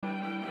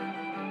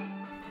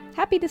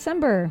Happy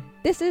December!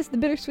 This is The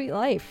Bittersweet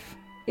Life.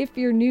 If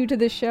you're new to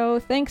the show,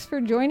 thanks for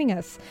joining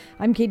us.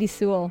 I'm Katie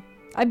Sewell.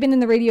 I've been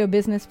in the radio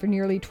business for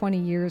nearly 20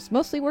 years,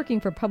 mostly working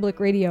for public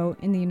radio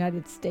in the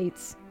United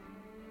States.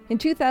 In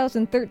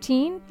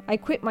 2013, I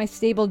quit my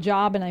stable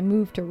job and I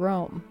moved to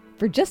Rome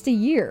for just a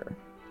year.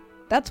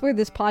 That's where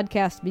this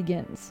podcast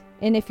begins.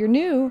 And if you're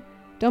new,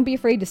 don't be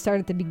afraid to start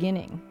at the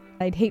beginning.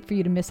 I'd hate for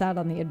you to miss out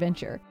on the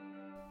adventure.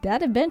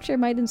 That adventure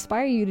might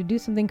inspire you to do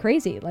something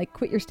crazy, like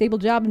quit your stable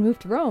job and move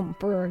to Rome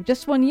for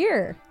just 1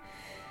 year.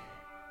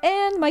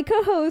 And my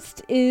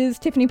co-host is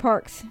Tiffany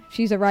Parks.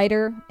 She's a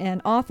writer and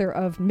author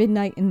of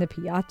Midnight in the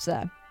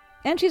Piazza.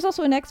 And she's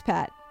also an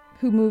expat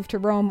who moved to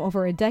Rome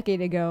over a decade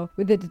ago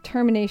with the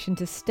determination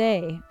to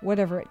stay,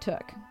 whatever it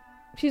took.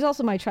 She's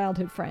also my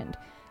childhood friend.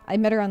 I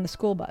met her on the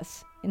school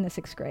bus in the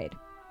 6th grade.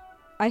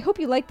 I hope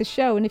you like the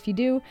show, and if you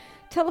do,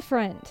 tell a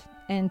friend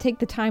and take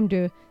the time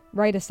to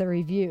write us a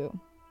review.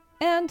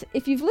 And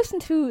if you've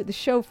listened to the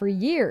show for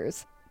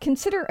years,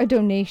 consider a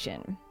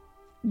donation.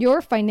 Your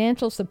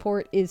financial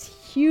support is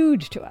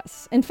huge to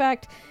us. In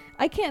fact,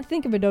 I can't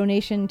think of a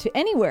donation to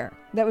anywhere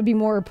that would be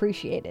more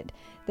appreciated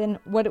than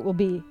what it will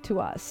be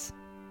to us.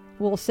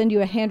 We'll send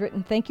you a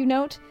handwritten thank you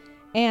note,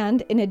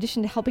 and in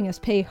addition to helping us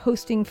pay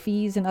hosting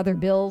fees and other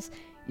bills,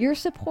 your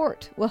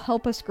support will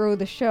help us grow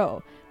the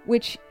show,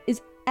 which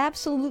is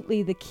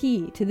absolutely the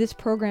key to this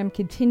program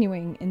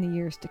continuing in the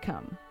years to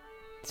come.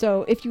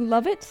 So if you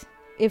love it,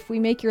 if we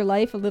make your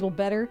life a little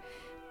better,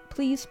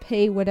 please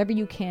pay whatever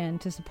you can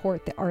to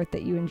support the art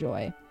that you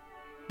enjoy.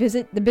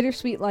 Visit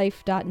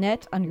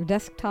thebittersweetlife.net on your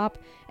desktop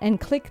and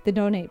click the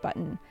donate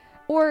button,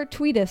 or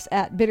tweet us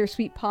at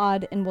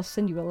bittersweetpod and we'll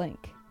send you a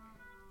link.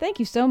 Thank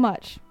you so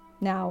much.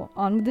 Now,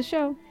 on with the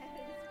show.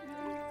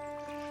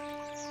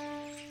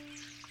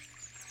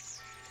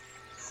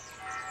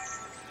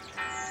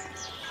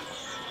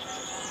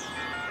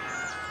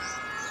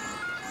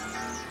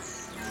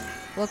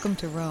 Welcome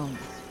to Rome.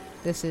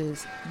 This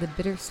is The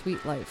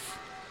Bittersweet Life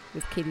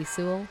with Katie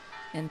Sewell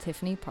and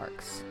Tiffany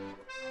Parks.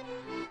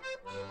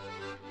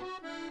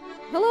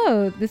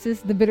 Hello, this is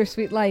The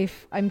Bittersweet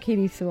Life. I'm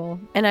Katie Sewell.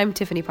 And I'm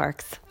Tiffany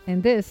Parks.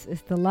 And this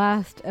is the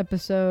last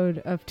episode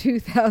of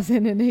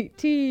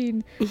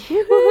 2018.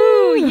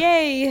 Woohoo!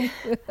 Yay!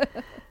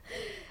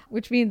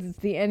 Which means it's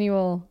the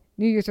annual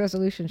New Year's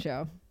resolution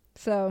show.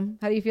 So,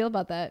 how do you feel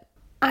about that?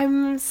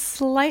 I'm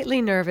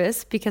slightly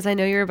nervous because I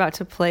know you're about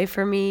to play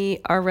for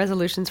me our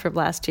resolutions from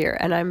last year,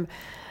 and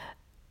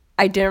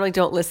I generally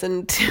don't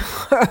listen to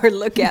or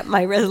look at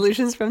my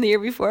resolutions from the year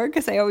before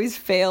because I always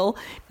fail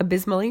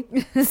abysmally.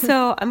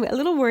 So I'm a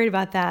little worried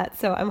about that.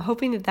 So I'm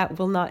hoping that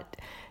will not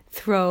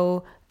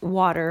throw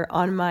water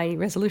on my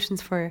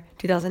resolutions for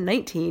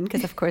 2019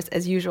 because, of course,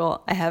 as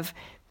usual, I have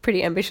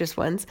pretty ambitious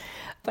ones.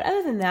 But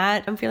other than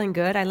that, I'm feeling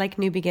good. I like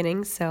new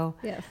beginnings, so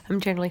yes.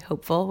 I'm generally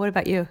hopeful. What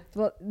about you?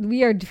 Well,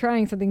 we are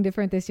trying something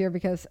different this year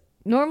because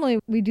normally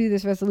we do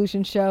this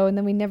resolution show and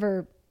then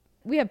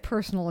we have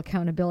personal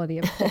accountability,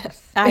 of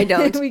course. I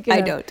don't.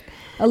 I don't.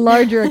 A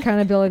larger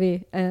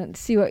accountability and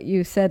see what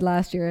you said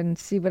last year and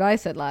see what I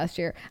said last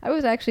year. I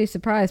was actually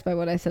surprised by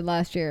what I said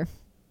last year.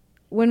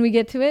 When we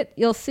get to it,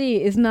 you'll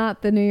see is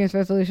not the New Year's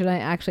resolution I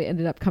actually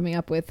ended up coming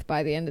up with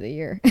by the end of the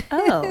year.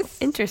 Oh,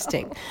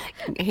 interesting.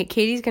 Hey,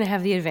 Katie's going to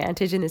have the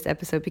advantage in this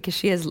episode because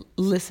she has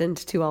listened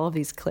to all of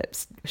these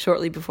clips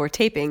shortly before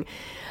taping.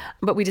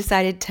 But we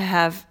decided to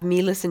have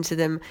me listen to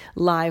them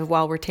live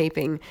while we're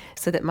taping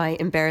so that my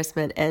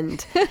embarrassment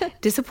and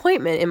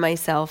disappointment in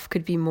myself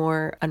could be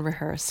more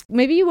unrehearsed.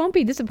 Maybe you won't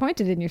be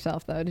disappointed in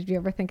yourself, though. Did you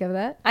ever think of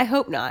that? I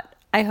hope not.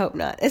 I hope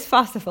not. It's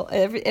possible.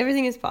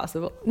 Everything is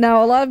possible.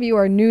 Now, a lot of you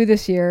are new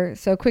this year,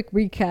 so quick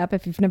recap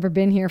if you've never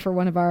been here for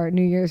one of our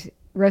New Year's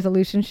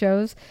resolution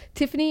shows.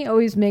 Tiffany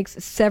always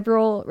makes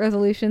several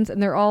resolutions, and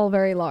they're all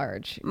very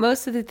large.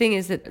 Most of the thing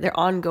is that they're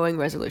ongoing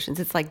resolutions.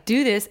 It's like,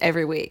 do this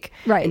every week.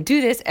 Right. And do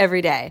this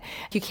every day.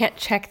 You can't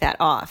check that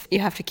off. You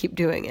have to keep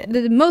doing it.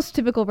 The most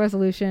typical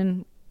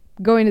resolution,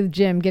 going to the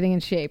gym, getting in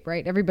shape,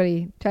 right?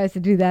 Everybody tries to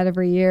do that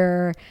every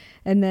year.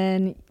 And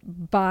then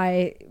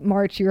by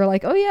March, you're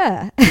like, oh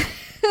yeah,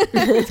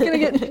 it's going to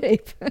get in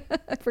shape.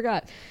 I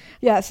forgot.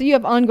 Yeah, so you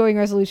have ongoing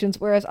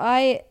resolutions, whereas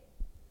I,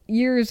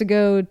 years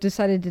ago,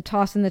 decided to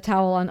toss in the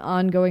towel on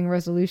ongoing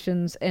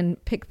resolutions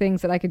and pick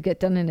things that I could get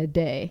done in a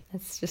day.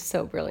 That's just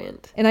so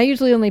brilliant. And I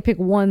usually only pick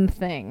one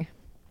thing.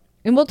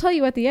 And we'll tell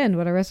you at the end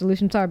what our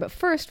resolutions are. But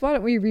first, why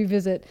don't we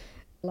revisit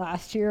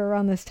last year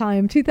around this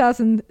time,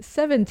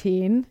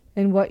 2017,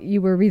 and what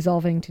you were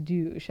resolving to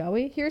do, shall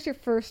we? Here's your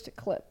first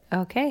clip.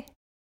 Okay.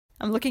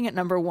 I'm looking at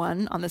number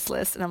 1 on this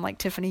list and I'm like,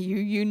 Tiffany,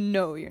 you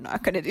know you're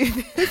not going to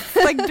do this.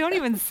 Like, don't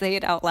even say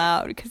it out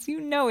loud because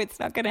you know it's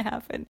not going to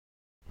happen.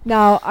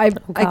 Now, I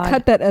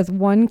cut that as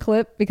one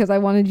clip because I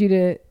wanted you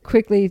to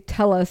quickly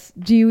tell us,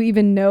 do you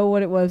even know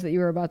what it was that you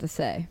were about to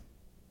say?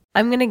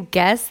 I'm going to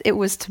guess it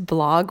was to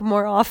blog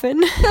more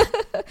often.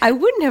 I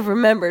wouldn't have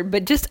remembered,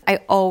 but I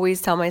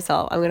always tell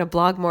myself, I'm going to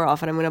blog more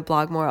often, I'm going to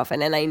blog more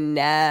often, and I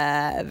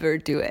never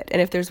do it.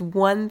 And if there's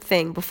one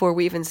thing before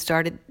we even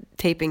started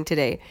taping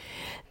today,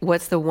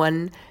 what's the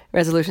one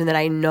resolution that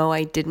I know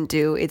I didn't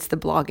do. It's the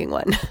blogging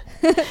one.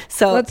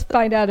 So Let's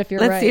find out if you're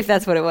right. let's see if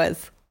that's what it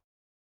was.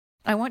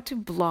 I want to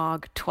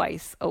blog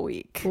twice a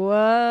week.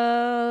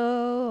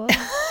 Whoa.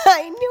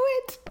 I knew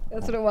it.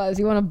 That's what it was.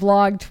 You want to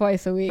blog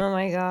twice a week. Oh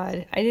my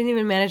God. I didn't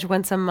even manage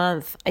once a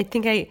month. I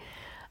think I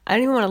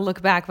don't even want to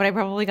look back, but I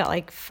probably got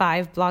like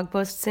 5 blog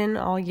posts in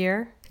all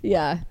year.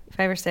 Yeah.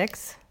 5 or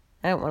 6.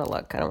 I don't want to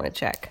look. I don't want to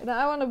check. Now,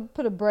 I want to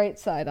put a bright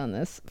side on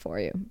this for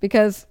you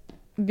because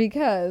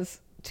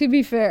to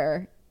be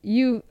fair,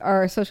 you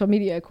are a social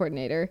media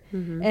coordinator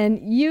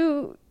and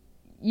you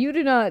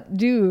do not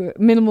do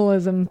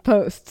minimalism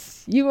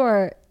posts. You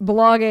are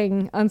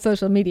blogging on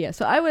social media.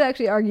 So I would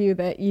actually argue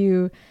that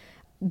you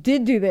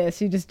did do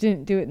this. You just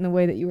didn't do it in the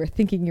way that you were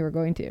thinking you were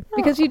going to.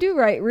 Because you do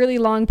write really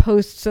long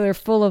posts so they're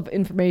full of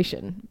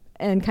information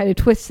and kind of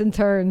twists and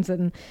turns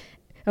and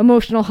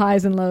emotional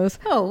highs and lows.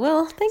 Oh,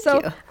 well, thank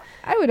So you.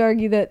 I would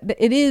argue that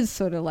it is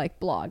sort of like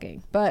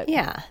blogging, but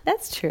Yeah,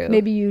 that's true.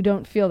 maybe you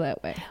don't feel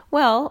that way.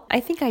 Well, I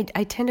think I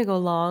tend to go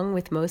long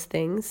with most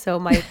things. So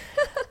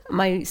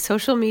my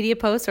social media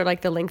posts are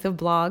like the length of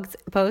blogs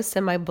posts,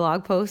 and my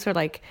blog posts are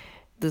like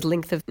the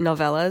length of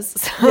novellas.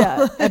 So,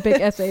 Yeah, epic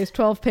essays,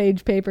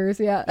 12-page papers,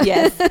 yeah.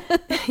 yes.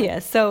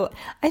 Yes. So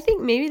I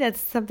think maybe that's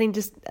something,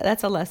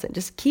 that's a lesson.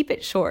 Just keep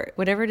it short.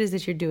 Whatever it is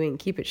that you're doing,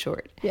 keep it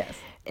short. Yes.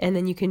 And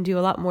then you can do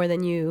a lot more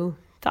than you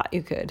thought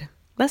you could.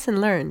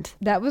 Lesson learned.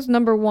 That was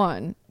number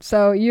 1.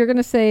 So you're going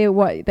to say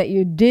what? That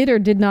you did or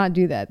did not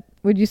do that?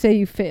 Would you say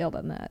you failed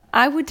on that?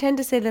 I would tend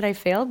to say that I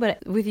failed,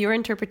 but with your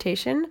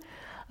interpretation,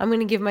 I'm going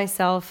to give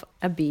myself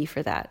a B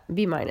for that.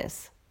 B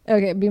minus.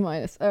 Okay, B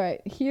minus. All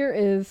right, here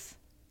is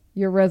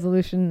your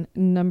resolution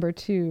number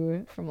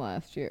 2 from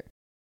last year.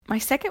 My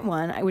second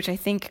one, which I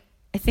think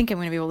I'm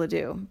going to be able to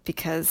do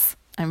because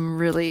I'm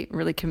really,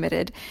 really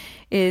committed,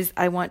 is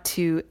I want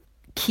to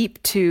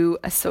keep to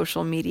a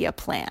social media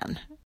plan.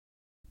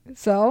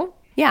 So?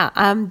 Yeah,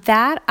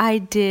 that I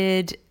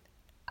did.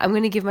 I'm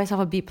going to give myself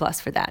a B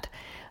plus for that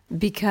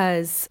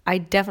because I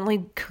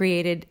definitely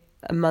created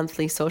a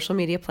monthly social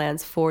media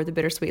plans for the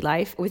Bittersweet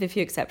Life with a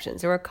few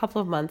exceptions. There were a couple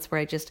of months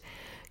where I just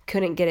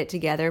couldn't get it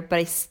together, but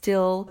I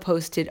still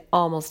posted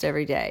almost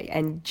every day.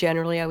 And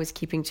generally I was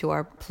keeping to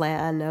our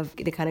plan of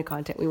the kind of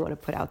content we want to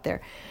put out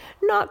there.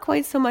 Not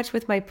quite so much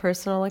with my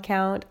personal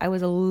account. I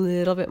was a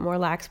little bit more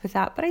lax with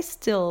that, but I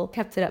still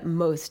kept it up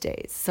most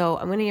days. So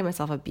I'm going to give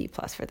myself a B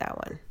plus for that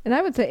one. And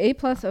I would say A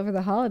plus over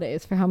the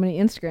holidays for how many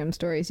Instagram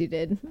stories you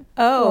did.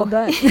 Oh, Well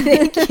done.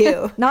 thank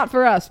you. Not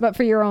for us, but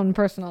for your own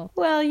personal.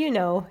 Well,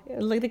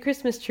 like the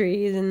Christmas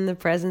trees and the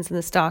presents and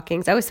the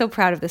stockings. I was so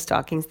proud of the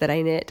stockings that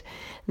I knit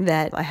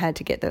that I had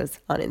to get those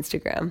on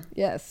Instagram.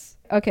 Yes.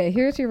 Okay,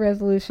 here's your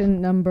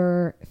resolution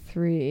number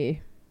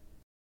 3.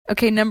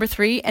 Okay, number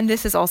 3, and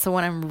this is also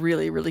one I'm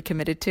really, really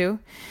committed to,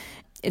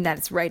 and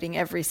that's writing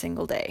every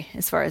single day.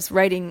 As far as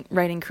writing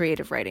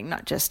creative writing,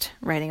 not just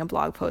writing a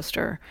blog post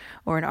or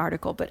an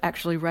article, but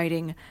actually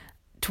writing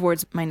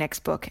towards my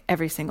next book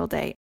every single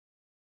day.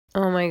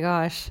 Oh my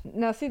gosh.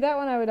 Now, see, that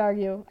one I would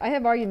argue. I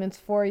have arguments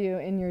for you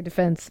in your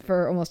defense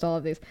for almost all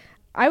of these.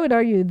 I would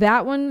argue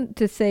that one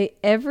to say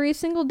every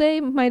single day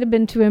might have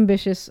been too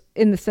ambitious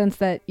in the sense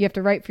that you have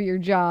to write for your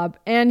job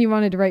and you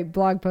wanted to write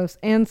blog posts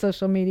and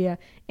social media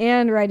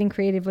and writing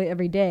creatively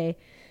every day.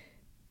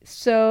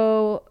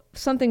 So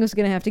something was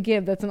going to have to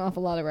give. That's an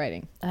awful lot of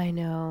writing. I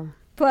know.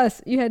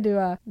 Plus, you had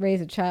to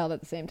raise a child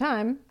at the same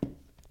time.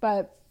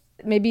 But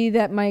maybe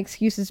that my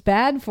excuse is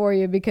bad for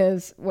you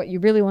because what you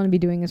really want to be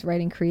doing is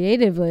writing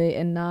creatively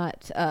and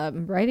not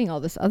writing all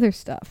this other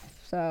stuff.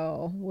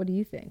 So what do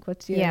you think?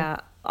 What's your... Yeah,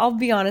 I'll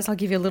be honest. I'll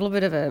give you a little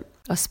bit of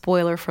a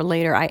spoiler for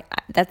later.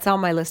 That's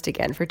on my list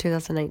again for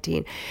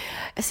 2019.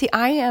 See,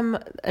 I am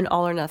an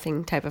all or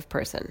nothing type of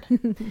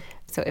person.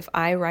 So if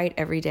I write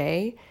every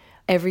day,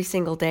 every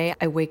single day,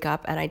 I wake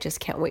up and I just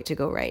can't wait to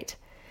go write.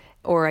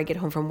 Or I get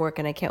home from work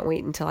and I can't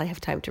wait until I have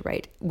time to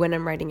write when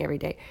I'm writing every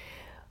day.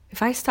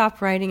 If I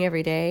stop writing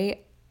every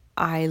day,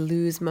 I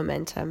lose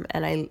momentum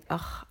and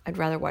I'd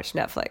rather watch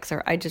Netflix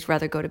or I'd just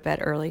rather go to bed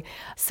early.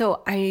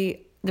 So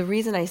the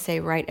reason I say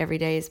write every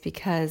day is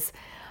because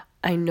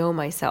I know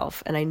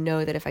myself and I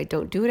know that if I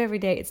don't do it every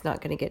day, it's not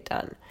going to get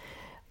done.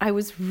 I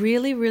was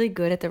really, really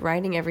good at the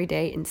writing every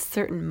day in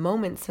certain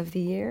moments of the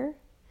year.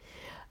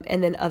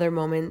 And then other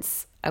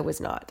moments I was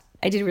not.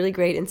 I did really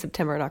great in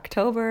September and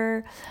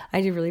October.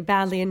 I did really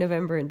badly in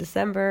November and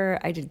December.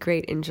 I did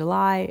great in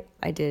July.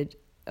 I did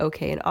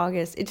okay in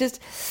August.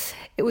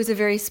 It was a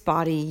very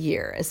spotty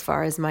year as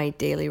far as my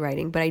daily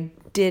writing, but I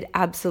did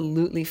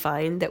absolutely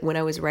find that when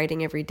I was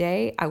writing every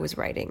day, I was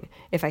writing.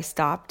 If I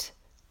stopped,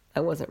 I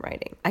wasn't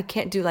writing. I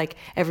can't do like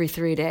every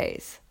 3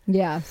 days.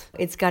 Yeah.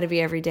 It's got to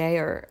be every day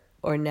or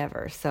or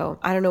never. So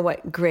I don't know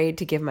what grade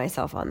to give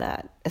myself on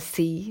that. A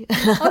C.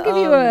 I'll give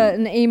you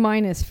an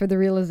A- for the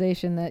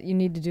realization that you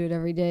need to do it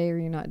every day or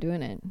you're not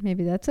doing it.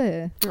 Maybe that's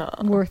a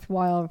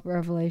worthwhile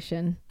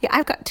revelation. Yeah,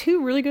 I've got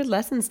 2 really good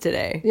lessons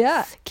today.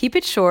 Yeah. Keep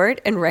it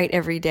short and write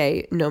every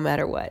day, no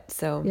matter what.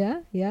 So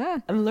yeah.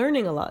 I'm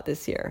learning a lot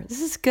this year.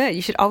 This is good.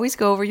 You should always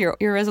go over your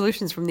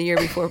resolutions from the year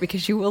before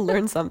because you will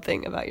learn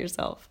something about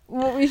yourself.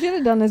 What we should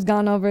have done is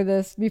gone over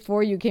this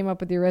before you came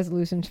up with your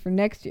resolutions for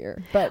next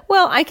year. But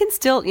well, I can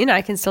still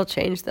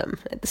change them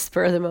at the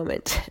spur of the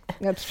moment.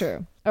 That's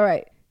true. All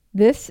right.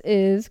 This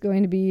is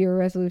going to be your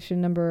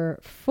resolution number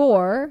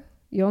 4.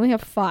 You only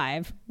have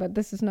 5, but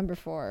this is number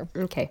 4.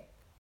 Okay.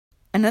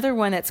 Another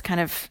one that's kind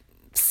of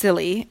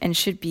silly and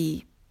should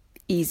be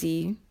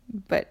easy,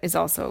 but is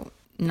also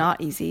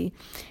not easy,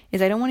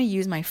 is I don't want to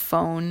use my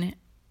phone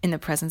in the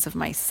presence of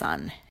my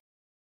son.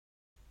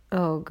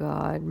 Oh,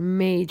 God.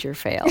 Major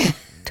fail.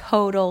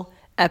 Total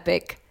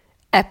epic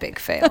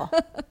fail.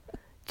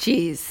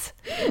 Jeez.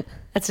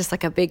 That's just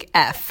like a big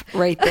F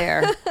right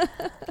there.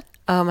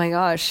 Oh, my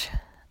gosh.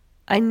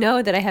 I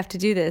know that I have to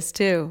do this,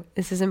 too.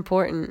 This is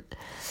important.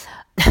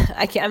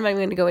 I'm not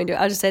going to go into it.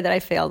 I'll just say that I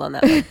failed on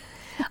that one.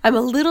 I'm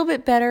a little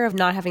bit better of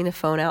not having the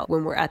phone out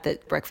when we're at the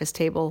breakfast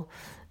table.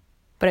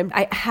 But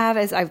I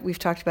have, we've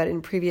talked about it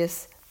in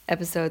previous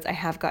episodes, I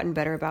have gotten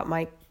better about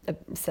my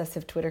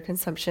obsessive Twitter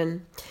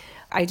consumption.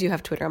 I do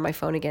have Twitter on my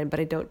phone again, but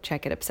I don't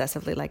check it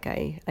obsessively like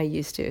I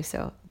used to.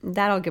 So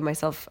that I'll give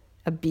myself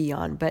a B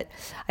on, but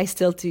I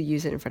still do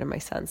use it in front of my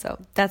son. So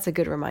that's a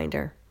good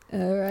reminder.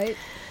 All right.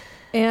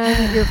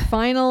 And your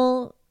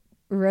final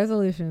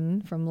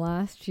resolution from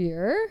last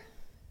year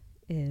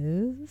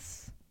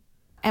is?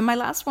 And my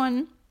last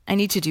one, I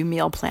need to do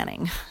meal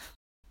planning.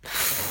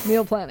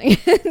 Meal planning.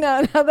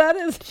 No, that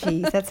is...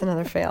 Jeez, that's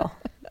another fail.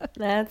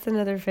 That's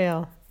another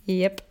fail.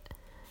 Yep.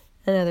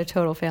 Another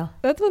total fail.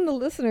 That's one the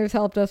listeners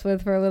helped us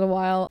with for a little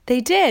while.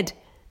 They did.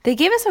 They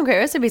gave us some great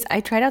recipes.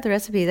 I tried out the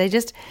recipes.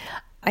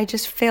 I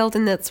just failed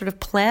in that sort of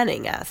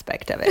planning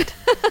aspect of it.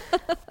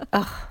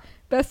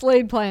 Best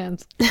laid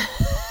plans.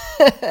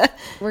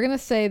 We're going to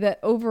say that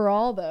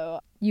overall, though,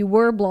 you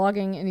were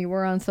blogging and you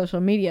were on social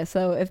media.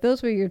 So if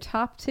those were your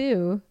top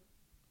 2,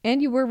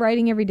 and you were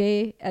writing every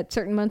day at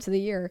certain months of the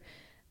year,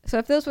 so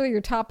if those were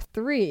your top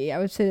 3, I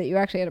would say that you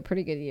actually had a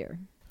pretty good year.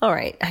 All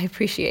right. I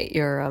appreciate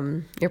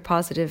your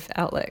positive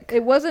outlook.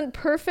 It wasn't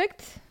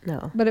perfect.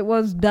 No. But it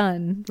was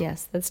done.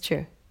 Yes, that's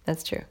true.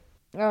 That's true.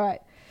 All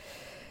right.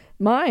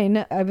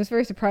 Mine, I was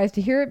very surprised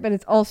to hear it, but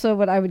it's also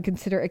what I would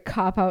consider a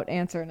cop-out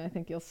answer, and I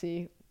think you'll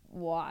see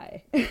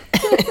why.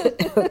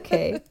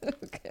 Okay.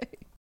 Okay.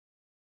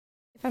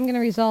 If I'm going to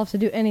resolve to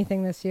do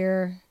anything this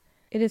year,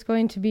 it is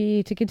going to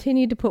be to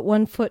continue to put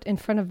one foot in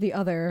front of the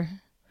other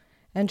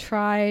and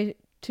try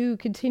to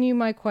continue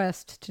my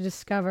quest to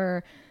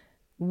discover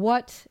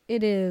what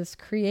it is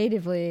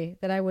creatively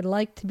that I would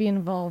like to be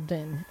involved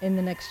in the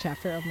next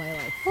chapter of my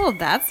life. Well,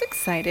 that's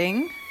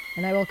exciting.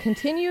 And I will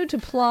continue to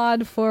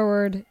plod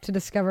forward to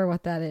discover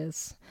what that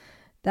is.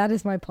 That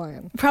is my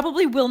plan.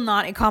 Probably will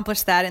not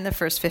accomplish that in the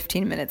first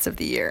 15 minutes of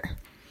the year.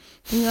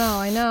 No,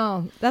 I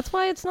know. That's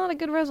why it's not a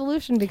good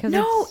resolution, because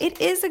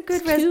it is a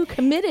good too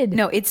committed.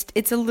 No,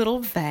 it's a little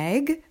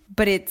vague,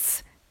 but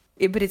it's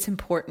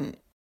important.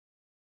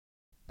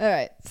 All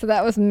right, so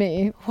that was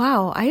me.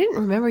 Wow, I didn't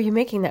remember you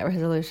making that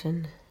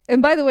resolution.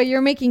 And by the way,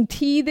 you're making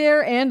tea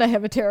there, and I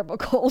have a terrible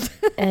cold.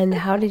 And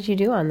how did you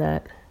do on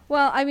that?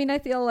 Well, I mean, I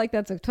feel like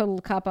that's a total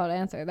cop-out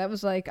answer. That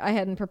was like I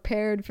hadn't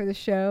prepared for the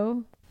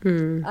show.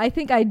 I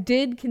think I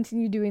did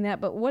continue doing that,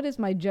 but what is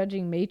my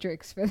judging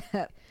matrix for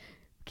that?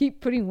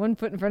 Keep putting one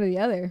foot in front of the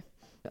other.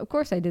 Of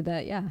course I did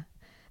that, yeah.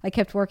 I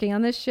kept working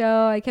on this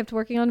show. I kept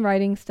working on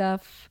writing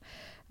stuff.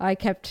 I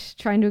kept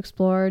trying to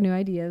explore new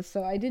ideas.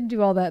 So I did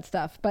do all that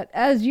stuff. But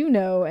as you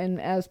know, and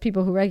as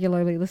people who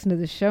regularly listen to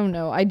the show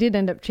know, I did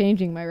end up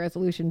changing my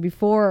resolution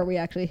before we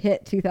actually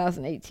hit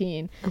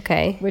 2018.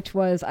 Okay. Which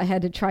was I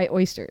had to try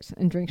oysters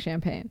and drink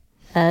champagne.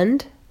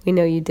 And we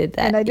know you did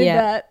that. And I did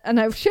that. And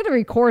I should have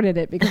recorded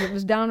it because it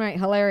was downright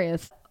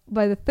hilarious.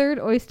 By the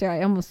 3rd oyster,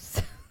 I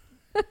almost...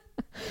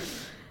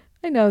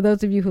 I know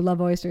those of you who love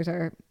oysters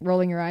are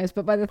rolling your eyes,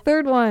 but by the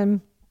 3rd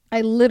one,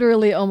 I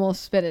literally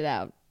almost spit it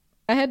out.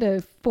 I had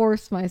to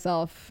force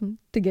myself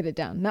to get it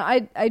down. Now,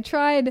 I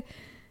tried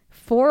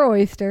 4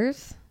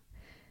 oysters.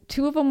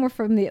 2 of them were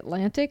from the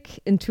Atlantic,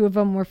 and 2 of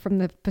them were from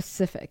the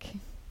Pacific.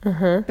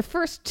 The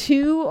first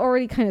 2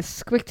 already kind of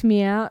squicked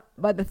me out.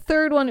 By the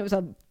 3rd one, it was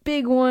a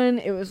big one.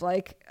 It was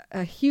like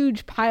a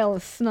huge pile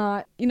of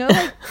snot. You know,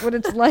 like what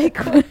it's like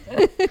when,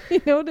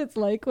 you know what it's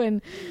like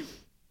when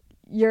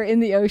you're in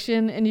the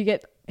ocean and you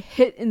get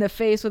hit in the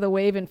face with a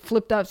wave and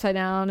flipped upside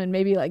down and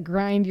maybe like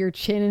grind your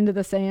chin into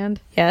the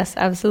sand. Yes,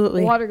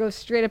 absolutely. Water goes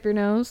straight up your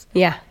nose.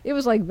 Yeah. It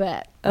was like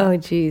that. Oh,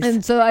 geez.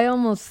 And so I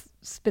almost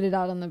spit it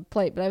out on the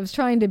plate, but I was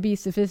trying to be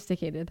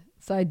sophisticated,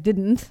 so I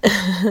didn't.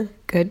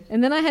 Good.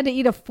 And then I had to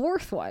eat a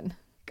 4th one.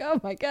 Oh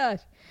my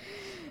gosh.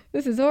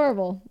 This is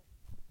horrible.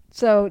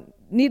 So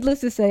needless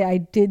to say, I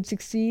did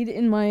succeed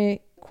in my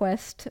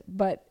quest,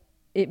 but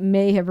it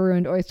may have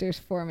ruined oysters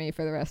for me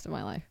for the rest of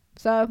my life.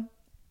 So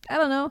I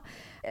don't know.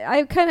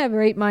 I kind of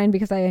rate mine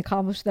because I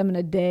accomplished them in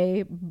a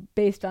day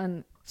based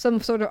on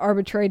some sort of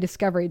arbitrary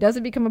discovery. Does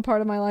it become a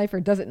part of my life or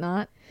does it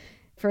not?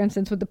 For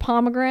instance, with the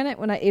pomegranate,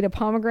 when I ate a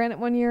pomegranate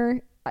one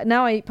year,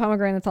 now I eat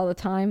pomegranates all the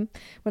time.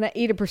 When I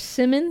ate a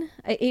persimmon,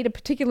 I ate a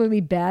particularly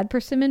bad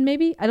persimmon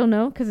maybe. I don't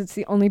know, because it's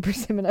the only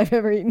persimmon I've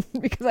ever eaten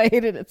because I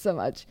hated it so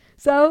much.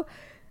 So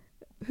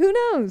who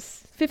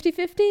knows?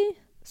 50-50?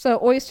 So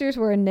oysters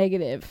were a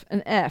negative,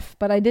 an F,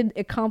 but I did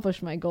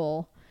accomplish my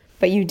goal.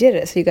 But you did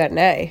it, so you got an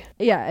A.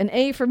 Yeah, an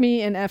A for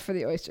me and F for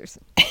the oysters.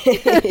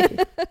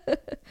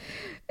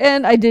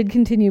 And I did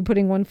continue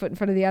putting one foot in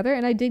front of the other,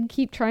 and I did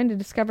keep trying to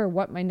discover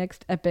what my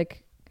next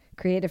epic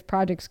creative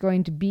project's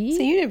going to be.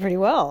 So you did pretty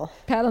well.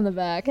 Pat on the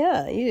back.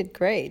 Yeah, you did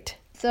great.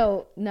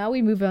 So now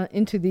we move on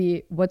into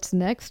the what's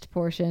next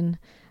portion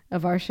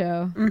of our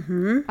show.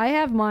 Mm-hmm. I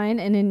have mine,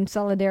 and in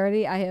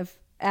solidarity, I have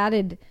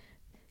added...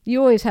 You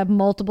always have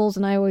multiples,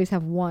 and I always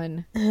have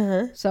one.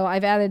 Uh-huh. So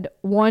I've added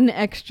one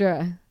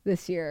extra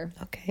this year.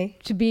 Okay.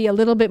 To be a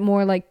little bit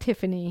more like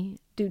Tiffany,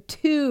 do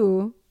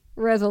 2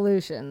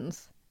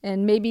 resolutions.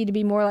 And maybe to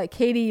be more like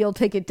Katie, you'll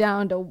take it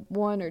down to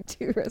 1 or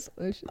 2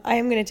 resolutions. I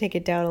am going to take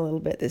it down a little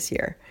bit this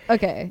year.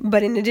 Okay.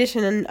 But in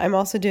addition, I'm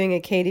also doing a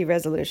Katie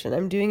resolution.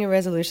 I'm doing a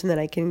resolution that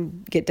I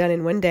can get done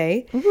in one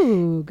day.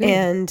 Ooh, good.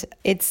 And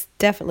it's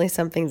definitely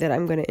something that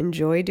I'm going to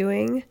enjoy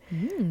doing.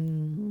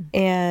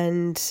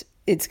 And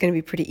it's going to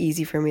be pretty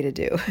easy for me to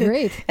do.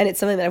 Great. And it's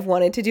something that I've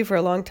wanted to do for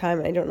a long time,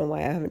 and I don't know why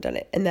I haven't done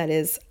it. And that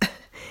is,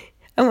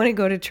 I want to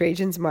go to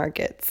Trajan's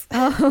markets.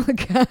 Oh,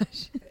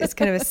 gosh. It's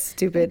kind of a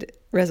stupid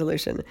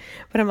resolution.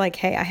 But I'm like,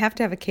 hey, I have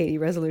to have a Katie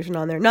resolution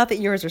on there. Not that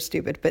yours are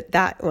stupid, but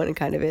that one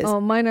kind of is. Oh,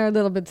 mine are a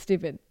little bit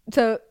stupid.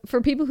 So for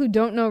people who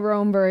don't know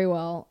Rome very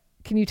well,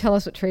 can you tell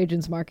us what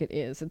Trajan's Market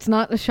is? It's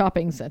not a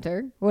shopping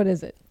center. What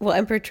is it? Well,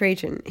 Emperor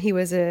Trajan, he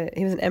was an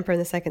emperor in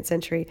the 2nd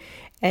century,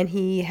 and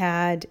he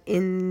had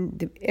in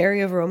the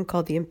area of Rome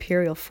called the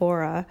Imperial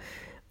Fora,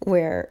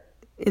 where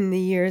in the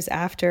years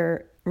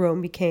after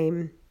Rome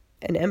became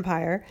an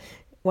empire,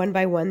 one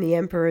by one the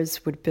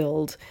emperors would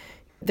build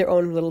their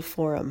own little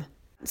forum,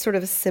 sort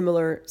of a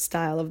similar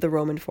style of the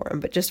Roman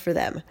forum, but just for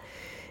them.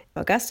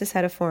 Augustus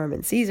had a forum,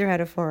 and Caesar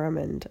had a forum,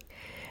 and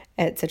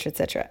et cetera, et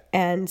cetera.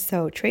 And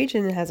so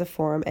Trajan has a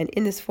forum, and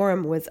in this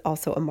forum was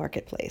also a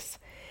marketplace.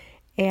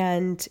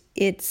 And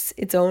it's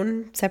its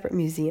own separate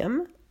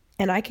museum,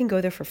 and I can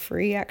go there for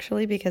free,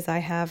 actually, because I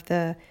have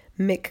the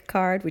MIC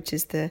card, which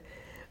is the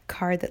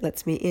card that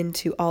lets me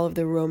into all of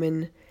the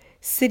Roman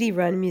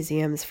city-run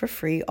museums for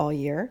free all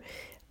year.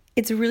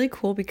 It's really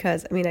cool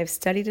because, I mean, I've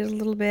studied it a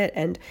little bit,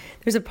 and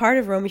there's a part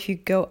of Rome, if you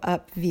go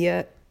up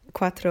via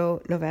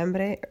Quattro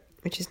Novembre,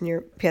 which is near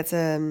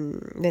Piazza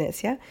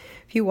Venezia.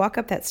 If you walk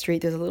up that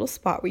street, there's a little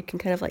spot where you can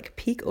kind of like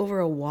peek over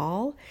a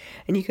wall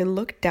and you can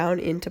look down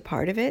into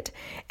part of it.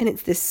 And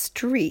it's this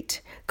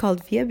street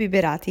called Via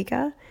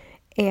Biberatica,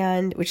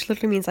 and which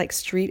literally means like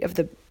street of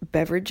the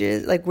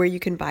beverages, like where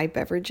you can buy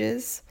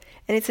beverages.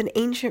 And it's an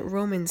ancient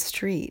Roman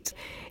street.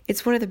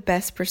 It's one of the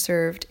best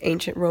preserved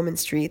ancient Roman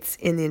streets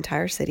in the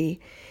entire city.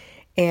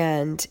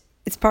 And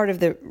it's part of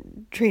the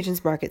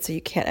Trajan's Market, so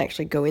you can't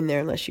actually go in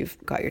there unless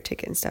you've got your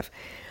ticket and stuff.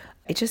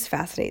 It just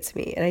fascinates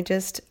me. And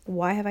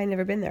why have I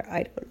never been there?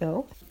 I don't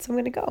know. So I'm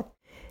going to go.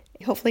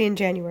 Hopefully in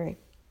January.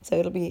 So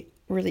it'll be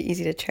really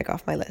easy to check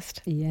off my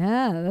list.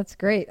 Yeah, that's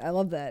great. I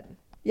love that.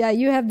 Yeah,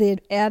 you have the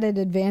added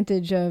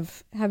advantage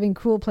of having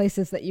cool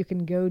places that you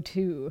can go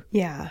to.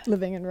 Yeah.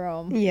 Living in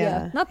Rome.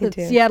 Yeah. Not that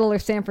Seattle or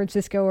San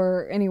Francisco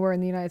or anywhere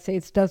in the United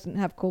States doesn't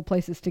have cool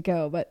places to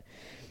go, but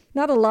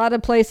not a lot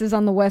of places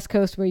on the West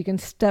Coast where you can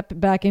step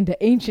back into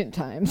ancient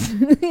times.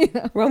 You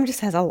know? Rome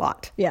just has a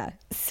lot. Yeah.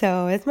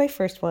 So that's my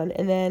first one.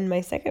 And then my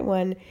second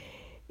one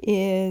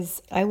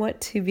is I want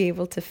to be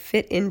able to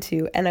fit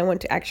into, and I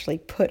want to actually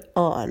put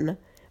on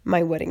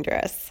my wedding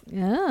dress.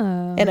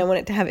 Yeah. And I want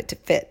it to have it to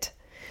fit.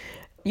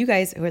 You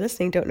guys who are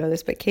listening don't know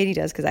this, but Katie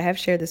does, because I have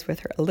shared this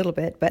with her a little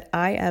bit, but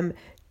I am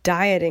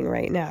dieting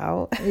right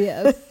now.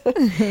 Yes.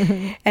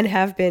 And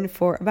have been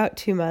for about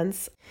 2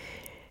 months.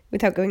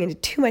 Without going into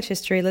too much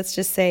history, let's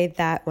just say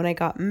that when I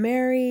got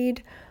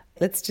married,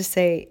 let's just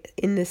say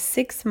in the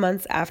 6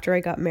 months after I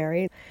got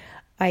married,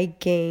 I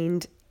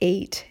gained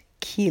 8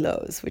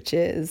 kilos, which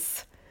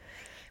is,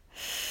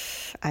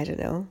 I don't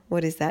know,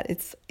 what is that?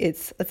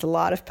 It's a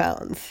lot of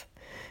pounds.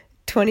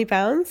 20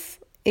 pounds?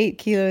 8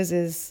 kilos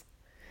is,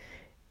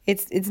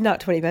 it's not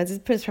 20 pounds,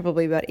 it's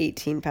probably about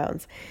 18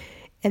 pounds.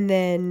 And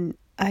then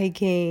I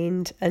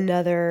gained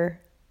another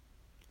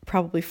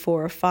probably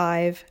 4 or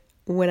 5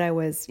 when I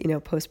was,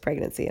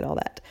 post-pregnancy and all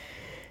that.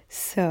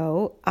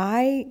 So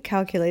I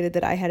calculated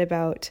that I had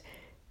about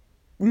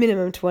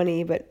minimum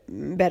 20, but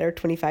better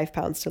 25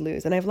 pounds to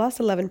lose. And I've lost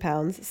 11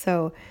 pounds.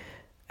 So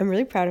I'm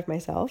really proud of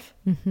myself,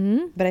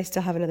 but I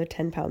still have another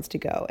 10 pounds to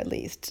go at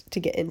least to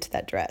get into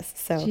that dress.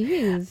 So,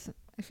 jeez,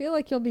 I feel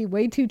like you'll be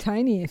way too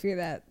tiny if you're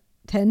that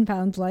 10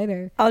 pounds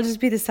lighter. I'll just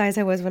be the size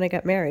I was when I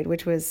got married,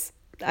 which was,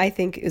 I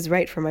think, is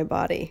right for my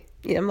body.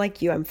 I'm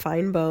like you, I'm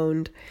fine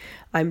boned,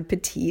 I'm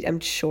petite, I'm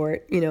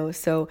short,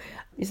 so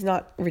It's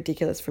not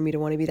ridiculous for me to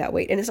want to be that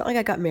weight. And it's not like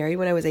I got married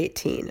when I was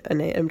 18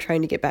 and I'm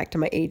trying to get back to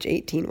my age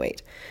 18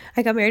 weight.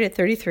 I got married at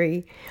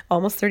 33,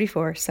 almost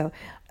 34. So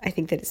I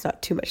think that it's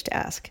not too much to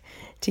ask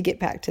to get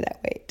back to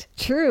that weight.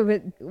 True,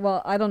 but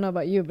well, I don't know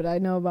about you, but I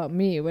know about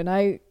me. When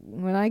I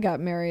got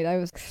married, I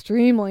was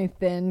extremely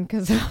thin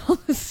because of all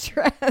the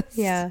stress.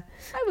 Yeah.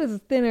 I was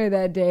thinner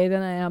that day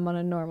than I am on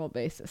a normal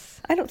basis.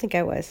 I don't think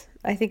I was.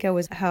 I think I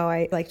was how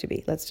I like to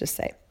be, let's just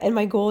say. And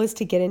my goal is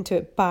to get into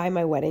it by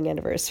my wedding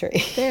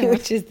anniversary,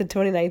 which is the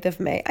 29th of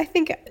May. I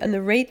think on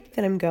the rate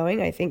that I'm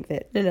going, I think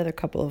that in another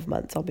couple of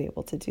months I'll be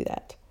able to do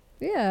that.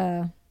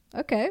 Yeah.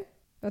 Okay.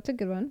 That's a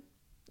good one.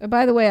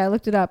 By the way, I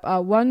looked it up.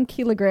 1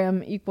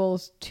 kilogram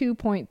equals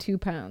 2.2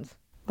 pounds.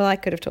 Well, I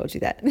could have told you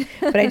that,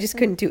 but I just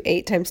couldn't do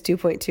 8 times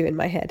 2.2 in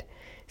my head.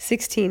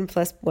 16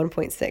 plus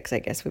 1.6, I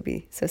guess, would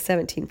be, so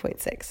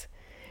 17.6.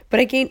 But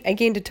I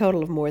gained a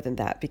total of more than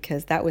that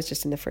because that was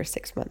just in the first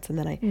 6 months. And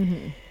then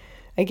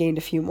I gained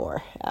a few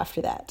more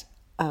after that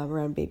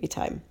around baby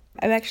time.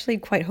 I'm actually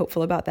quite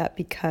hopeful about that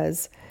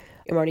because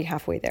I'm already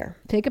halfway there.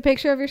 Take a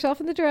picture of yourself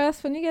in the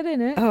dress when you get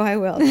in it. Oh, I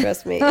will.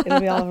 Trust me. It'll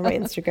be all over my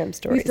Instagram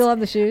stories. You still have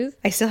the shoes?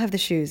 I still have the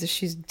shoes. The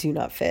shoes do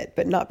not fit,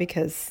 but not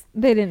because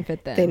they didn't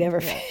fit then. They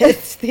never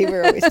fit. They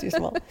were always too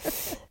small.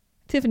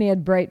 Tiffany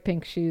had bright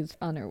pink shoes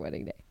on her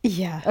wedding day.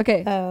 Yeah.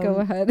 Okay, go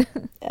ahead.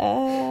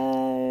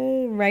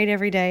 Write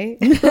every day.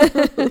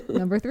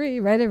 Number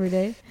 3, write every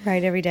day.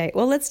 Write every day.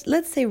 Well,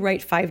 let's say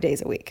write 5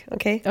 days a week,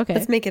 okay? Okay.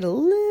 Let's make it a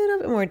little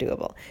bit more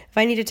doable. If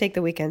I need to take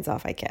the weekends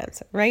off, I can.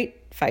 So write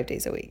 5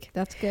 days a week.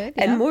 That's good.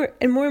 And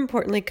more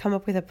importantly, come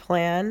up with a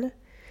plan,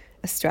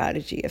 a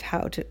strategy of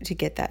how to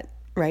get that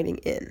writing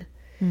in.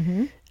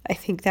 Mm-hmm. I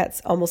think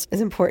that's almost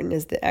as important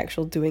as the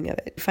actual doing of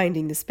it,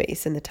 finding the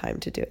space and the time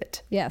to do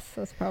it. Yes,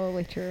 that's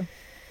probably true.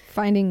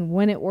 Finding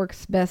when it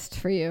works best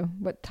for you,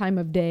 what time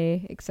of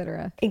day,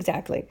 etc.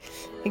 Exactly.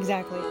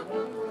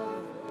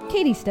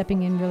 Katie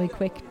stepping in really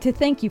quick to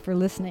thank you for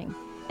listening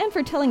and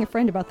for telling a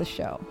friend about the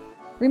show.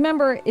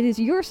 Remember, it is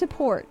your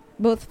support,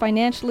 both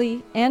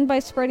financially and by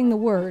spreading the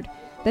word,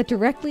 that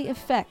directly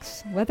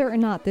affects whether or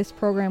not this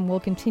program will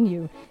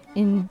continue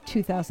in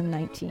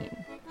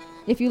 2019.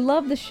 If you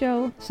love the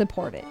show,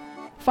 support it.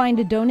 Find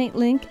a donate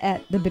link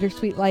at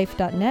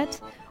thebittersweetlife.net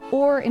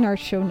or in our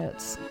show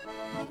notes.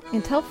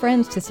 And tell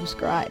friends to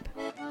subscribe.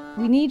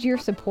 We need your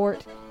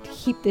support to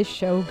keep this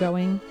show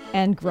going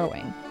and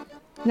growing.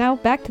 Now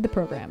back to the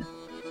program.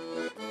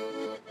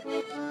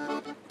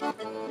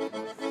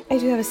 I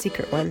do have a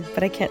secret one,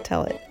 but I can't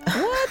tell it.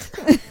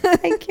 What?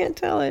 I can't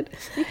tell it.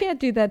 You can't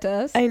do that to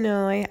us. I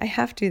know. I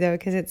have to, though,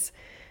 because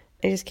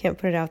I just can't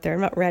put it out there.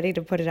 I'm not ready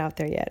to put it out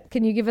there yet.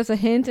 Can you give us a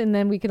hint and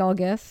then we can all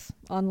guess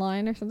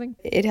online or something?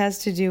 It has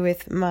to do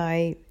with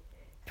my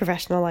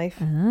professional life.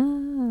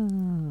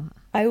 Oh.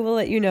 I will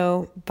let you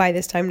know by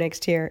this time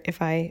next year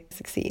if I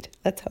succeed.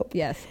 Let's hope.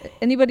 Yes.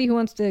 Anybody who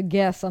wants to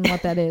guess on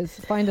what that is,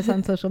 find us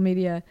on social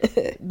media,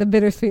 the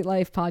Bittersweet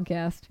Life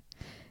podcast.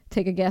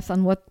 Take a guess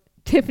on what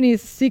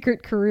Tiffany's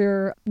secret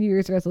career New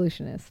Year's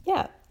resolution is.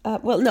 Yeah.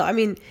 Well, no, I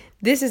mean,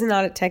 this is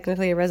not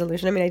technically a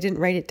resolution. I mean, I didn't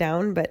write it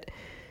down, but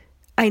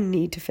I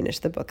need to finish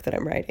the book that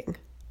I'm writing.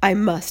 I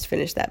must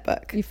finish that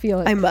book. You feel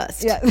it. I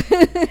must. Yeah.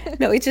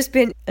 No, it's just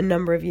been a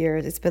number of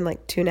years. It's been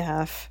like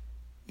 2.5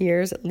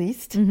 years at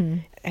least. Mm-hmm.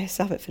 I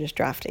still haven't finished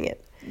drafting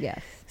it.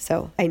 Yes.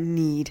 So I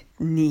need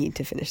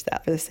to finish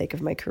that for the sake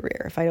of my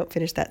career. If I don't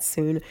finish that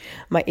soon,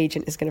 my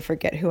agent is going to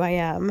forget who I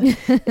am.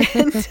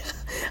 And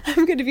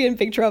I'm going to be in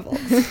big trouble.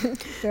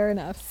 Fair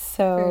enough.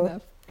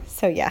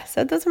 So yeah,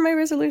 so those are my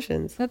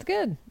resolutions. That's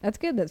good.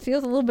 That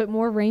feels a little bit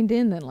more reined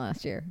in than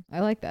last year.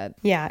 I like that.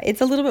 Yeah,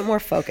 it's a little bit more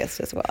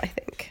focused as well, I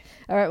think.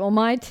 All right, well,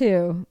 my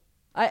two.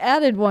 I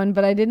added one,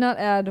 but I did not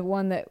add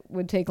one that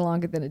would take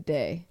longer than a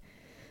day.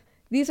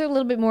 These are a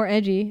little bit more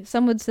edgy.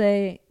 Some would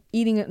say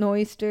eating an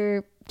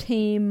oyster,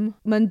 tame,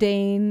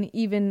 mundane,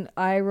 even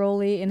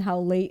eye-rolly in how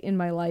late in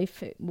my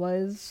life it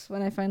was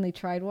when I finally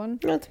tried one.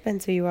 Well, it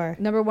depends who you are.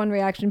 Number one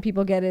reaction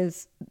people get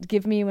is,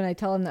 give me, when I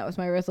tell them that was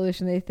my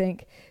resolution, they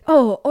think,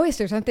 oh,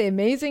 oysters, aren't they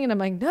amazing? And I'm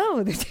like,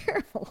 no, they're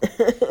terrible.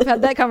 I've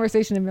had that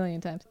conversation a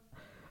million times.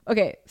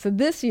 Okay, so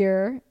this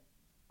year,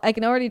 I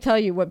can already tell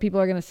you what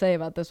people are going to say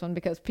about this one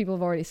because people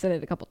have already said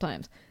it a couple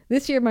times.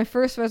 This year, my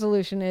first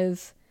resolution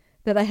is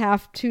that I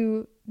have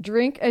to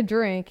drink a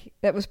drink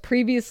that was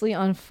previously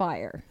on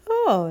fire.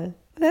 Oh,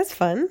 that's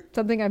fun.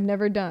 Something I've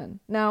never done.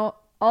 Now,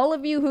 all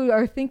of you who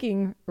are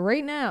thinking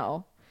right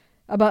now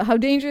about how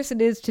dangerous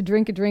it is to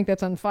drink a drink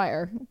that's on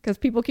fire, because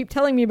people keep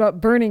telling me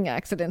about burning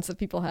accidents that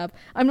people have,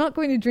 I'm not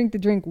going to drink the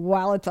drink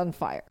while it's on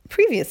fire.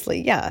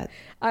 Previously, yeah.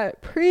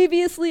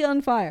 Previously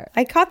on fire.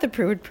 I caught the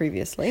word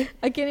previously.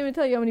 I can't even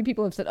tell you how many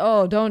people have said,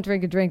 oh, don't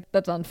drink a drink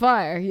that's on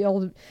fire.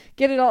 You'll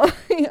get it all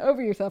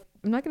over yourself.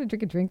 I'm not going to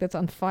drink a drink that's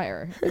on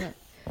fire.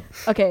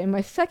 Okay, and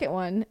my second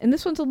one, and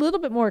this one's a little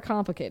bit more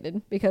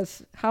complicated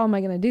because how am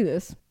I going to do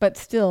this, but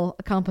still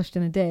accomplished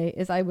in a day,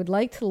 is I would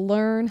like to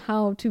learn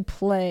how to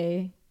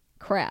play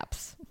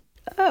craps.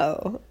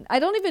 Oh. I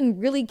don't even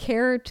really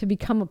care to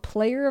become a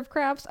player of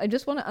craps. I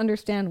just want to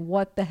understand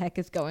what the heck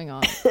is going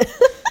on.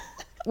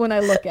 when I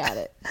look at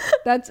it.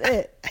 That's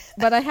it.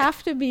 But I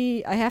have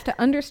to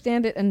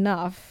understand it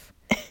enough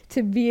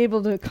to be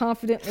able to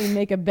confidently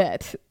make a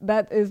bet.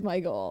 That is my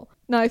goal.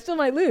 Now, I still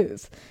might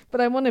lose,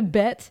 but I want to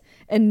bet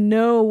and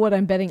know what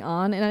I'm betting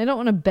on, and I don't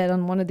want to bet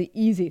on one of the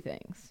easy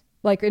things,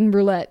 like in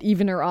roulette,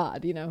 even or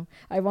odd, you know.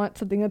 I want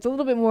something that's a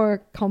little bit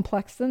more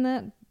complex than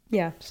that.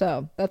 Yeah.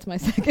 So that's my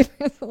second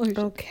resolution.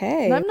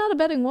 Okay. And I'm not a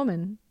betting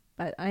woman,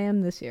 but I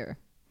am this year.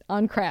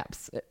 On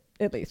craps,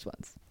 at least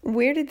once.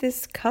 Where did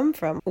this come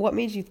from? What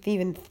made you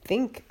even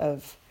think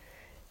of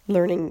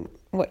learning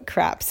what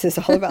craps is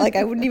all about? Like,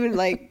 I wouldn't even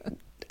I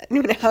don't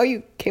even know how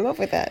you came up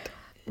with that.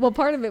 Well,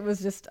 part of it was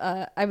just,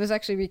 I was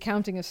actually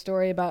recounting a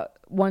story about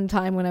one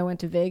time when I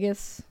went to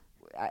Vegas.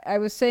 I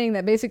was saying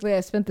that basically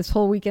I spent this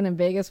whole weekend in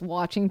Vegas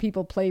watching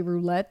people play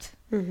roulette.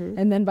 Mm-hmm.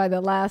 And then by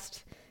the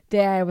last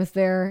day I was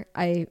there,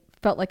 I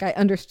felt like I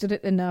understood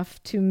it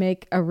enough to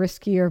make a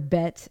riskier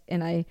bet.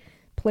 And I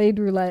played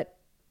roulette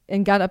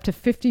and got up to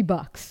 $50.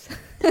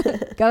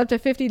 Got up to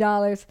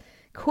 $50,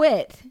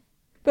 quit.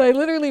 But I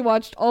literally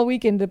watched all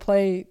weekend to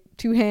play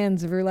 2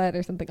 hands of roulette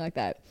or something like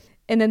that.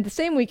 And then the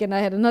same weekend, I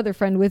had another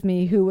friend with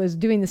me who was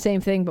doing the same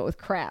thing, but with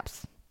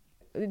craps.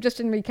 Just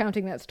in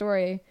recounting that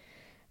story,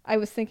 I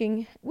was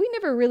thinking, we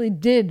never really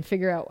did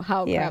figure out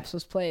how craps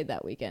was played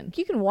that weekend.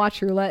 You can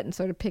watch roulette and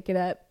sort of pick it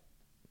up.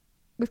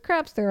 With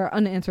craps, there are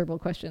unanswerable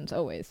questions,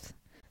 always.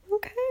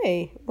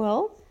 Okay.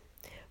 Well,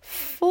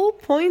 full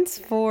points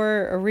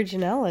for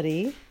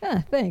originality.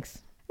 Yeah, thanks.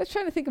 I was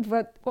trying to think of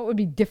what would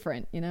be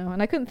different, you know,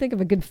 and I couldn't think of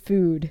a good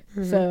food.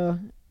 Mm-hmm. So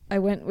I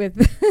went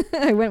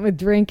with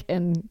drink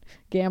and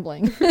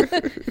gambling.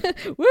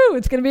 Woo,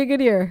 it's going to be a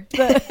good year.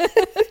 But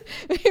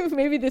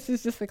maybe this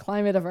is just the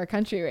climate of our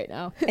country right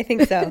now. I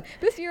think so.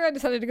 This year I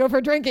decided to go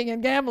for drinking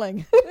and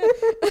gambling.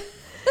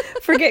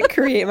 Forget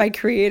my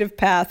creative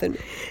path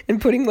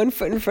and putting one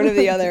foot in front of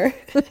the other.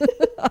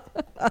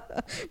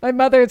 My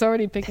mother is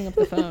already picking up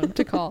the phone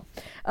to call.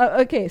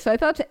 Okay, so I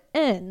thought to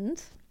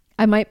end,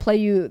 I might play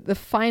you the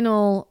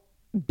final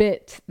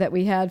bit that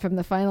we had from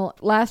the final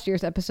last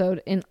year's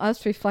episode in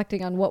us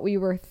reflecting on what we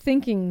were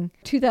thinking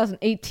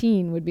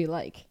 2018 would be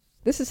like.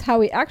 This is how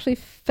we actually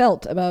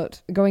felt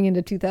about going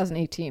into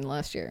 2018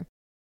 last year.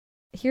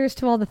 Here's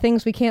to all the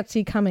things we can't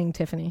see coming,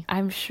 Tiffany.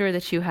 I'm sure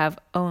that you have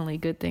only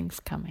good things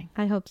coming.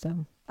 I hope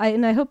so.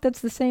 And I hope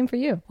that's the same for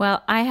you.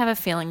 Well, I have a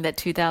feeling that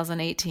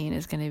 2018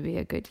 is going to be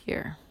a good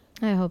year.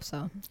 I hope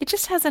so. It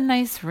just has a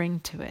nice ring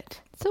to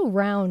it. So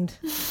round.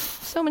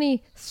 So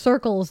many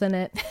circles in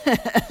it.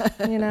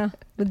 You know,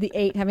 with the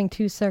 8 having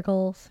 2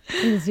 circles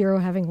and the 0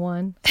 having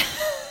 1.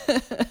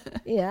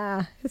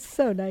 Yeah, it's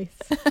so nice.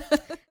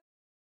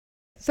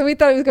 So we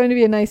thought it was going to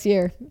be a nice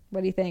year.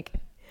 What do you think?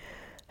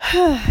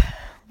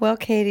 Well,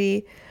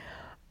 Katie,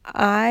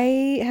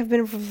 I have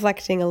been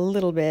reflecting a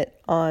little bit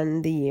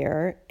on the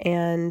year,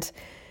 and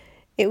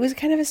it was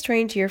kind of a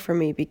strange year for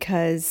me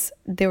because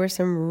there were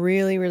some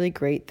really, really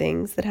great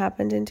things that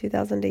happened in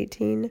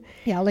 2018.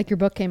 Yeah, like your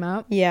book came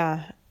out.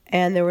 Yeah,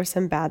 and there were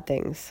some bad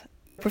things.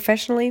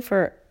 Professionally,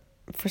 for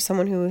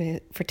someone who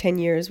for 10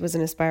 years was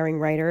an aspiring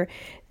writer,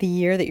 the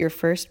year that your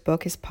first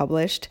book is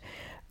published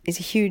is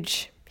a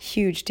huge,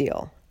 huge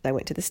deal. I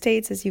went to the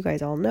States, as you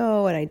guys all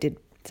know, and I did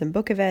some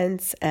book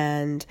events,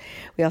 and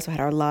we also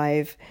had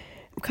a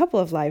couple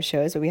of live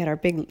shows, but we had our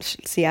big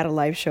Seattle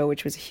live show,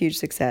 which was a huge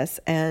success,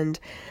 and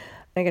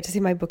I got to see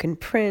my book in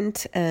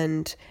print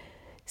and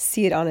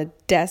see it on a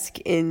desk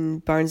in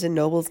Barnes &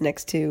 Noble's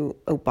next to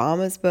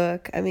Obama's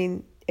book. I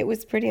mean, it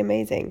was pretty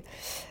amazing.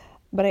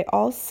 But I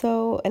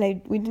also,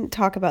 we didn't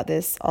talk about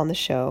this on the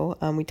show.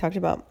 We talked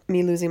about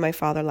me losing my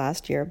father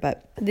last year,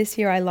 but this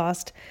year I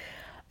lost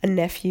a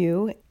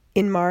nephew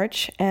in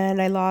March,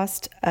 and I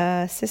lost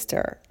a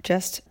sister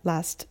just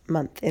last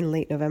month in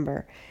late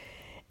November.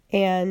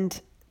 And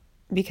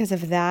because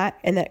of that,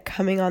 and that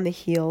coming on the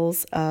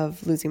heels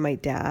of losing my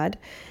dad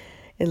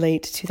in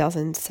late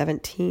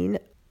 2017,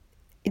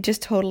 it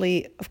just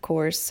totally, of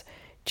course,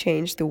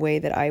 changed the way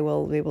that I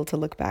will be able to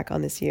look back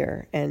on this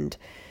year, and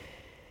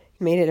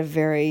made it a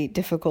very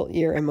difficult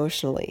year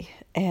emotionally.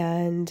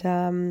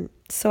 And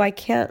so I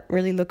can't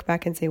really look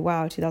back and say,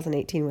 wow,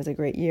 2018 was a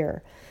great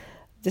year,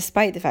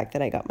 despite the fact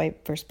that I got my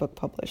first book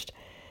published.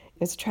 It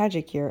was a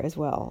tragic year as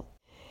well.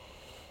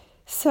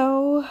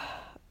 So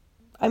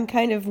I'm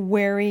kind of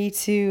wary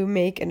to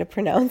make a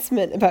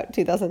pronouncement about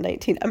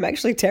 2019. I'm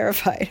actually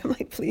terrified. I'm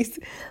like, please,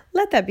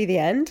 let that be the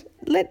end.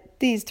 Let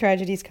these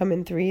tragedies come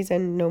in threes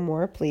and no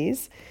more,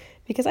 please.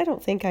 Because I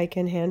don't think I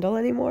can handle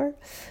any more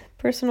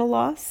personal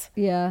loss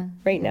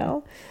right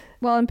now.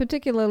 Well, and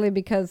particularly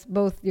because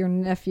both your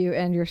nephew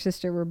and your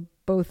sister were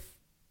both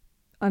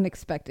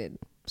unexpected,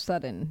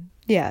 sudden.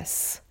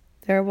 Yes,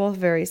 they're both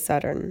very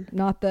sudden.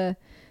 Not the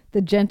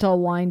gentle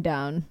wind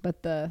down,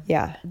 but the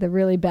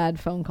really bad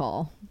phone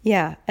call.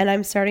 Yeah, and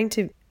I'm starting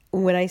to,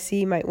 when I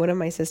see one of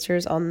my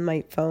sisters on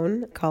my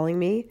phone calling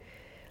me,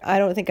 I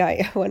don't think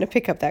I want to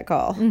pick up that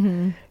call.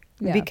 Mm-hmm.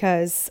 Yeah.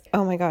 Because,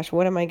 oh my gosh,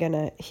 what am I going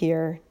to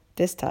hear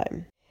this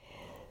time?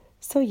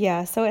 So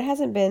yeah, so it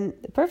hasn't been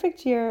the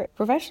perfect year.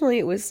 Professionally,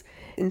 it was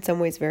in some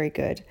ways very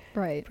good.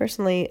 Right.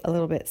 Personally, a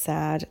little bit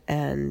sad,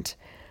 and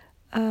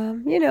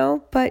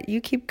but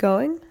you keep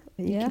going.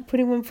 You keep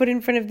putting one foot in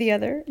front of the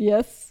other.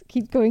 Yes.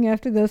 Keep going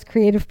after those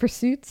creative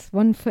pursuits,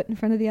 one foot in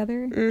front of the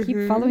other.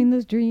 Keep following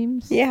those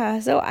dreams.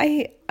 Yeah. So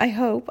I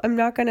hope, I'm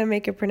not going to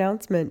make a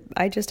pronouncement.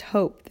 I just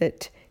hope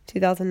that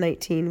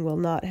 2019 will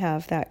not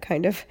have that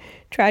kind of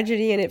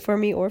tragedy in it for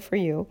me or for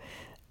you,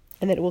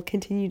 and that it will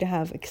continue to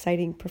have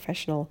exciting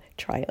professional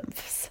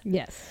triumphs.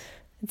 Yes.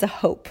 It's a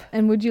hope.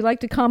 And would you like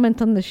to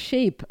comment on the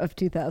shape of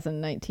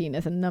 2019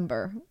 as a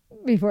number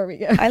before we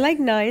go? I like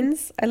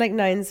nines. I like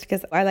nines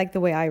because I like the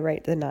way I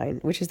write the 9,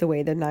 which is the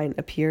way the 9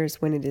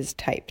 appears when it is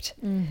typed,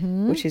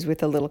 which is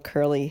with a little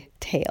curly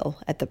tail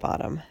at the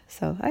bottom.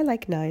 So I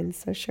like 9s,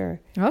 so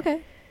sure.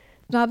 Okay.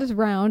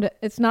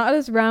 It's not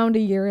as round a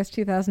year as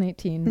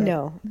 2018. But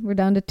no. We're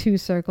down to 2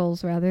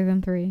 circles rather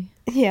than 3.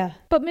 Yeah.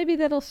 But maybe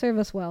that'll serve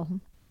us well.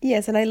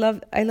 Yes, and I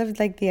love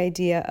like the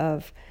idea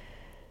of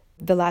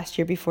the last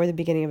year before the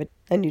beginning of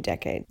a new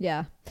decade.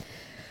 Yeah.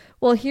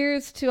 Well,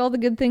 here's to all the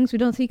good things we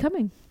don't see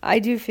coming. I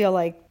do feel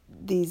like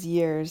these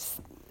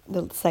years,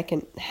 the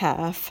second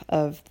half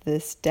of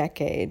this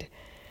decade,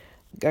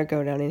 go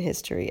down in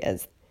history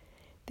as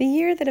the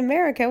year that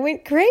America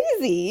went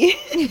crazy.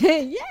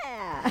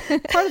 Yeah.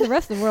 Part of the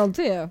rest of the world,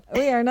 too.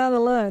 We are not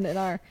alone in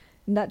our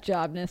nut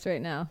jobness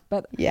right now.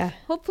 But yeah,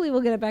 hopefully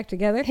we'll get it back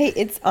together. Hey,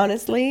 it's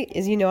honestly,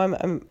 as you know,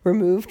 I'm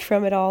removed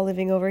from it all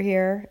living over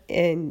here,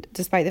 and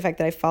despite the fact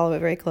that I follow it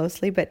very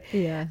closely, but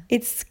yeah,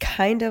 it's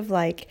kind of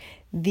like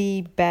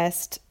the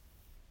best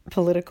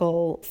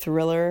political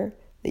thriller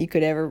that you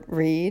could ever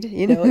read,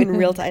 in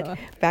real time.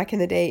 Back in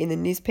the day, in the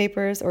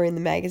newspapers or in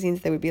the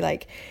magazines, there would be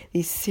like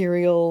these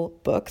serial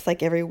books.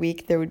 Like every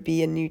week there would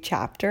be a new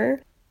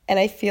chapter. And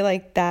I feel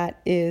like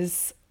that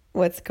is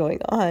what's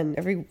going on.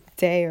 Every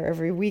day or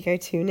every week I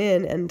tune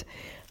in and,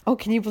 oh,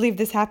 can you believe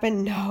this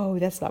happened? No,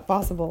 that's not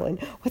possible. And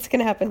what's going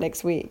to happen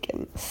next week?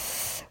 And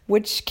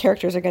which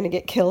characters are going to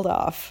get killed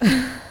off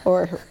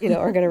or,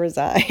 are going to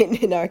resign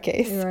in our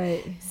case.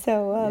 Right.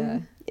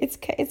 So it's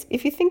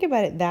if you think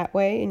about it that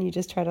way and you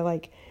just try to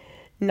like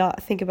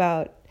not think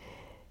about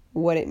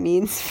what it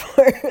means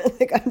for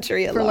the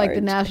country at large. For like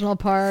the national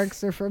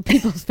parks or for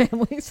people's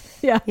families.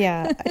 Yeah.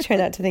 Yeah. I try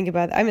not to think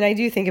about that. I mean, I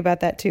do think about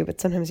that too, but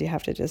sometimes you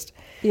have to just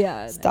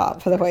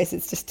stop. Otherwise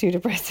it's just too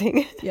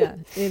depressing. Yeah,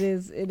 it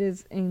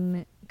is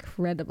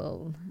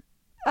incredible.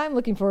 I'm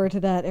looking forward to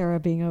that era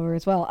being over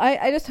as well.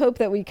 I just hope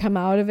that we come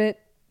out of it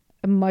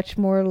a much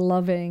more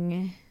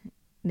loving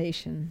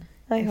nation.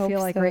 I feel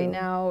like right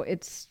now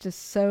it's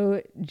just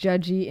so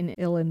judgy and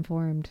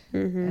ill-informed.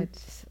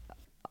 It's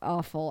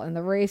awful, and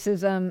the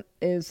racism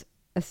is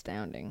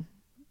astounding.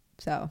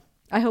 So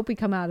I hope we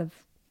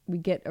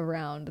get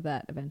around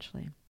that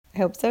eventually. I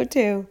hope so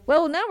too.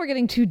 Well, now we're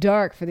getting too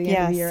dark for the end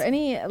of the year.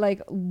 Any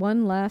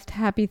one last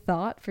happy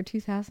thought for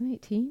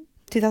 2018?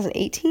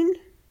 2018?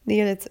 The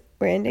year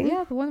we're ending?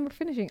 Yeah, the one we're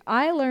finishing.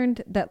 I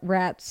learned that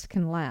rats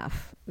can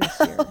laugh this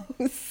year.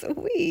 Oh,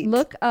 sweet.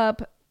 Look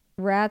up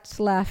rats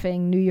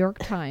laughing New York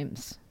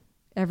Times.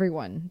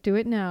 Everyone, do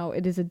it now.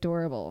 It is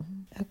adorable.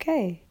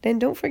 Okay. Then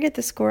don't forget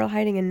the squirrel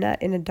hiding a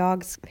nut in a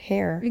dog's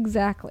hair.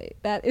 Exactly.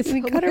 That is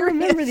We got to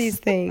remember these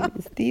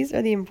things. These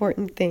are the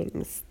important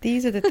things.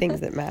 These are the things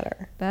that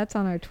matter. That's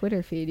on our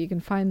Twitter feed. You can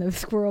find the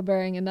squirrel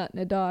bearing a nut in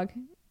a dog.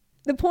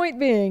 The point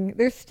being,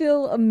 there's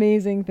still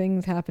amazing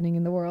things happening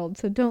in the world,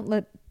 so don't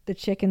let the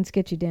chickens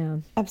get you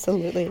down.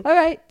 Absolutely. All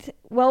right.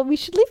 Well, we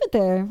should leave it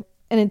there.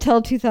 And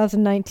until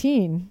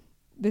 2019,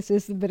 this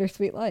is The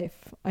Bittersweet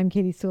Life. I'm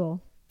Katie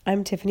Sewell.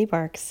 I'm Tiffany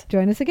Barks.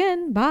 Join us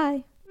again.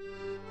 Bye.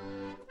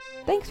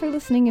 Thanks for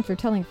listening and for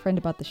telling a friend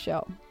about the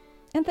show.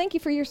 And thank you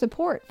for your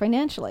support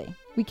financially.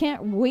 We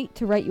can't wait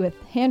to write you a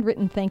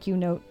handwritten thank you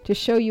note to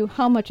show you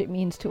how much it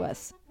means to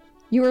us.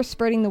 You are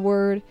spreading the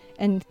word,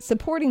 and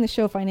supporting the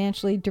show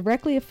financially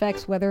directly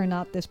affects whether or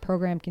not this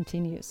program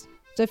continues.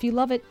 So if you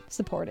love it,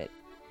 support it.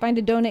 Find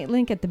a donate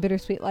link at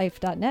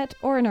thebittersweetlife.net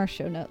or in our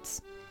show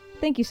notes.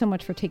 Thank you so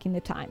much for taking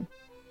the time.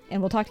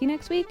 And we'll talk to you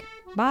next week.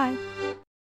 Bye.